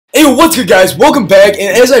Hey, what's good guys? Welcome back,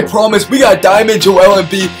 and as I promised, we got Diamond Joel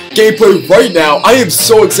Embiid gameplay right now. I am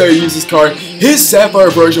so excited to use this card. His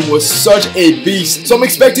Sapphire version was such a beast, so I'm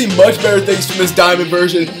expecting much better things from this Diamond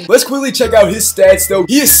version. Let's quickly check out his stats though.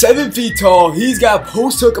 He is 7 feet tall, he's got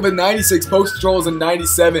post hook of a 96, post control is a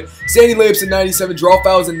 97, standing layups a 97, draw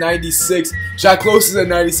fouls a 96, shot close is a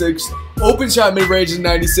 96, open shot mid-range is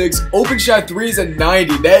 96. Open shot 3 is a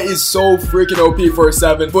 90. That is so freaking OP for a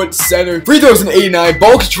 7-foot center. Free throws an 89.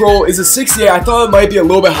 Ball control is a 68. I thought it might be a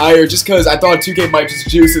little bit higher just because I thought 2K might just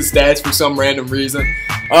juice his stats for some random reason.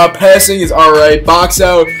 Passing is alright. Box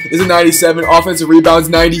out is a 97. Offensive rebounds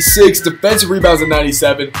 96. Defensive rebounds a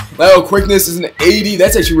 97. Lateral quickness is an 80.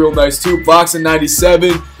 That's actually real nice too. Blocks a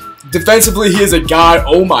 97. Defensively, he is a god.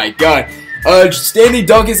 Oh my god. Standing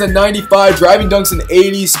dunk is a 95, driving dunk's an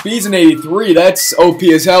 80, speed's an 83, that's OP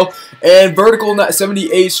as hell, and vertical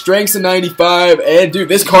 78, strength's a 95, and dude,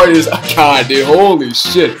 this card is a god, dude, holy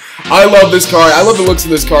shit. I love this card. I love the looks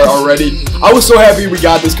of this card already. I was so happy we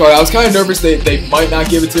got this card. I was kind of nervous they might not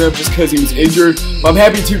give it to him just because he was injured. But I'm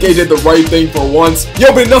happy 2K did the right thing for once.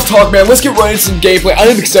 Yo, but enough talk, man. Let's get right into some gameplay. I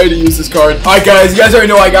am excited to use this card. Alright, guys. You guys already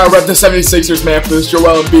know I gotta rep the 76ers, man, for this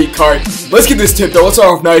Joel Embiid card. Let's get this tip, though. Let's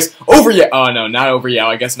start off nice. Over Yao. Oh, no. Not over Yao.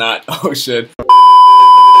 I guess not. Oh, shit.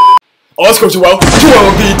 Oh, let's go, Joel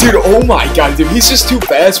Embiid, dude, oh my god, dude, he's just too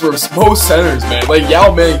fast for most centers, man. Like,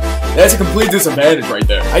 Yao Ming, that's a complete disadvantage right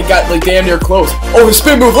there. I got, like, damn near close. Oh, the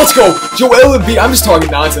spin move, let's go, Joel Embiid. I'm just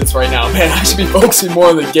talking nonsense right now, man. I should be focusing more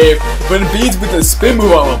on the game, but Embiid's with the spin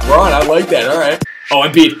move on LeBron. I like that, alright. Oh,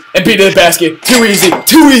 Embiid in the basket, too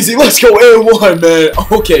easy, let's go, and one, man.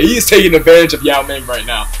 Okay, he is taking advantage of Yao Ming right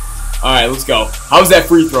now. Alright, let's go. How's that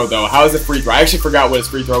free throw, though? How's the free throw? I actually forgot what his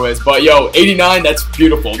free throw is. But, yo, 89, that's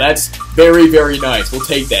beautiful. That's very, very nice. We'll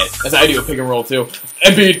take that. That's how I do a pick and roll, too.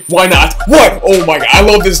 Embiid, why not? What? Oh, my God. I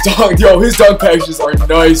love this dunk. Yo, his dunk packages are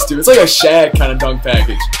nice, dude. It's like a Shaq kind of dunk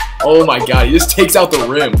package. Oh, my God. He just takes out the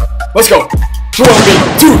rim. Let's go. Joel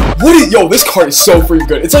Embiid. Dude, what is... Yo, this card is so freaking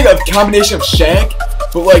good. It's like a combination of Shaq,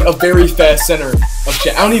 but, like, a very fast center of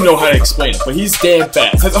Shaq. I don't even know how to explain it, but he's damn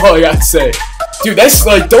fast. That's all I got to say. Dude, that's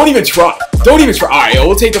like, don't even try. Alright, yo,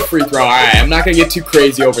 we'll take the free throw. Alright, I'm not gonna get too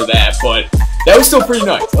crazy over that, but that was still pretty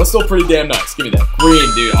nice. That was still pretty damn nice. Give me that green,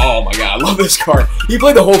 dude. Oh my god, I love this card. He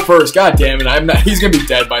played the whole first. God damn it, he's gonna be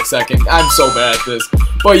dead by second. I'm so bad at this.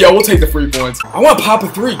 But yo, we'll take the 3 points. I want to pop a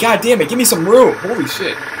 3. God damn it, give me some room. Holy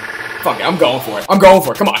shit. Fuck it, I'm going for it.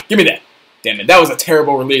 Come on, give me that. Damn it, that was a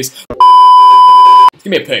terrible release. Give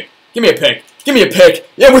me a pick. Give me a pick.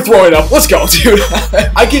 Yeah, we're throwing it up. Let's go, dude.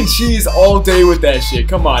 I can cheese all day with that shit.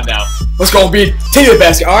 Come on now. Let's go, Embiid. Take the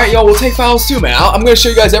basket. Alright, yo, we'll take fouls too, man. I'm gonna show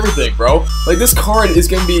you guys everything, bro. Like, this card is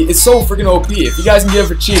gonna be, it's so freaking OP. If you guys can get it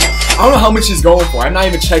for cheap, I don't know how much he's going for. I'm not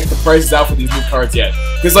even checking the prices out for these new cards yet.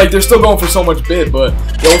 Because, like, they're still going for so much bid, but,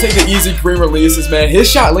 yo, we'll take the easy green releases, man. His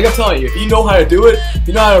shot, like I'm telling you, if you know how to do it, if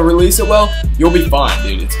you know how to release it well, you'll be fine,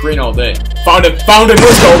 dude. It's green all day. Found him.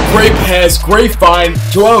 Let's go. Great pass, great find.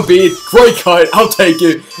 Joel Embiid, great cut. I'll take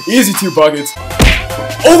it. Easy 2 buckets.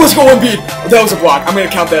 Oh, let's go, Embiid. That was a block. I'm going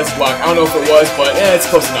to count that as a block. I don't know if it was, but it's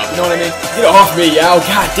close enough. You know what I mean? Get off me, Yao.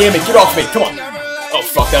 God damn it. Get off me. Come on. Oh,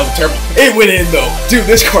 fuck. That was terrible. It went in, though. Dude,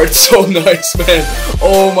 this card's so nice, man.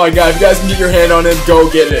 Oh, my God. If you guys can get your hand on him,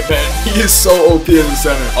 go get it, man. He is so OP as a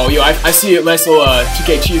center. Oh, yo, I see a nice little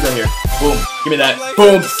 2K cheese right here. Boom. Give me that.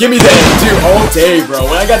 Boom. Give me that. Dude, all day, bro.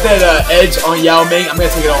 When I got that edge on Yao Ming, I'm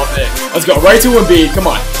going to take it all day. Let's go. Right to Embiid.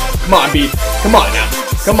 Come on. Come on, Embiid. Come on now.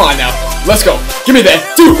 Come on now. Let's go. Give me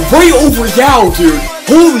that. Dude, right over Yao, dude.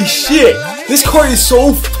 Holy shit. This card is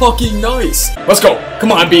so fucking nice. Let's go.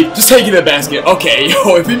 Come on, Embiid. Just take it to the basket. Okay,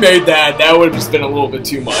 yo, if he made that, that would have just been a little bit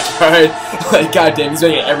too much, alright? Like, goddamn, he's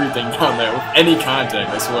making everything down there with any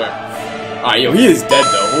contact, I swear. Alright, yo, he is dead,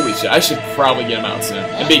 though. Holy shit. I should probably get him out soon.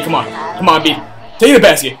 Embiid, come on. Come on, Embiid. Take it to the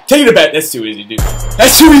basket. Take it to the basket. That's too easy, dude.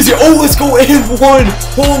 That's too easy. Oh, let's go and 1.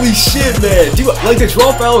 Holy shit, man. Dude, like, the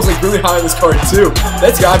draw foul is, like, really high on this card, too.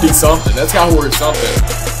 That's gotta be something. That's gotta worth something.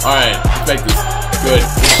 Alright, make this.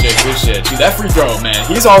 Good shit. Dude, that free throw, man.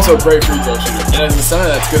 He's also a great free throw shooter. And as a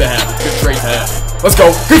center, that's good to have. It's a good trait to have. Let's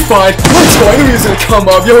go. Good find. Let's go. I knew he was gonna come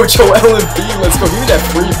up. Yo, Joel Embiid. Let's go. Give me that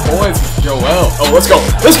 3 points, Joel. Oh, let's go.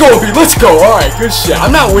 Let's go, Embiid. Let's go. Alright, good shit.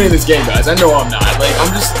 I'm not winning this game, guys. I know I'm not. Like,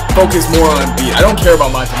 I'm just focused more on Embiid. I don't care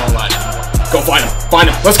about my team online anymore. Go find him.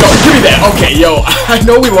 Let's go. Give me that. Okay, yo. I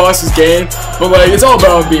know we lost this game, but, like, it's all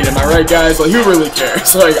about Embiid. Am I right, guys? Like, who really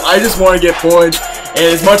cares? Like, I just want to get points and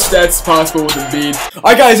as much stats as possible with Embiid.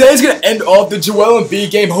 Alright, guys, that is going to end off the Joel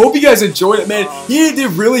Embiid game. Hope you guys enjoyed it, man. He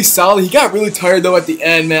did really solid. He got really tired, though, at the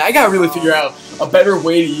end, man. I got to really figure out a better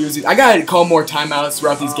way to use it. I gotta call more timeouts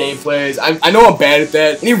throughout these gameplays. I know I'm bad at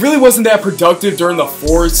that, and he really wasn't that productive during the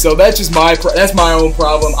fourth, so that's just that's my own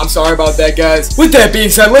problem. I'm sorry about that, guys. With that being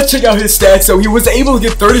said, let's check out his stats. So he was able to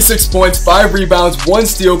get 36 points, 5 rebounds, 1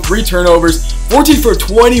 steal, 3 turnovers, 14 for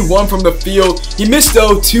 21 from the field. He missed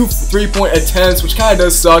though 2 3-point attempts, which kind of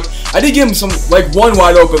does suck. I did give him some, like, 1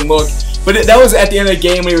 wide open look, but that was at the end of the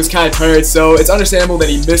game when he was kind of tired, so it's understandable that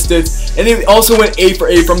he missed it. And he also went 8 for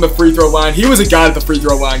 8 from the free throw line. He was a god at the free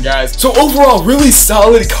throw line, guys. So overall, really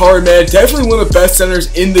solid card, man. Definitely one of the best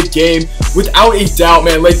centers in the game, without a doubt,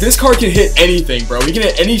 man. Like, this card can hit anything, bro. He can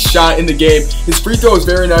hit any shot in the game. His free throw is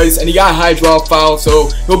very nice, and he got a high draw foul, so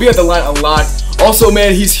he'll be at the line a lot. Also,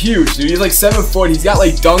 man, he's huge, dude. He's like 7 foot. He's got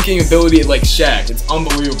like dunking ability like Shaq. It's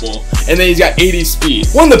unbelievable. And then he's got 80 speed.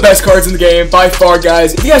 One of the best cards in the game by far,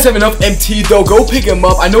 guys. If you guys have enough MT though, go pick him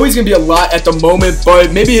up. I know he's gonna be a lot at the moment,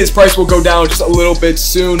 but maybe his price will go down just a little bit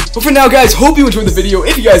soon. But for now, guys, hope you enjoyed the video.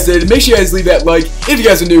 If you guys did, make sure you guys leave that like. If you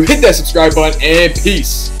guys are new, hit that subscribe button, and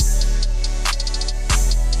peace.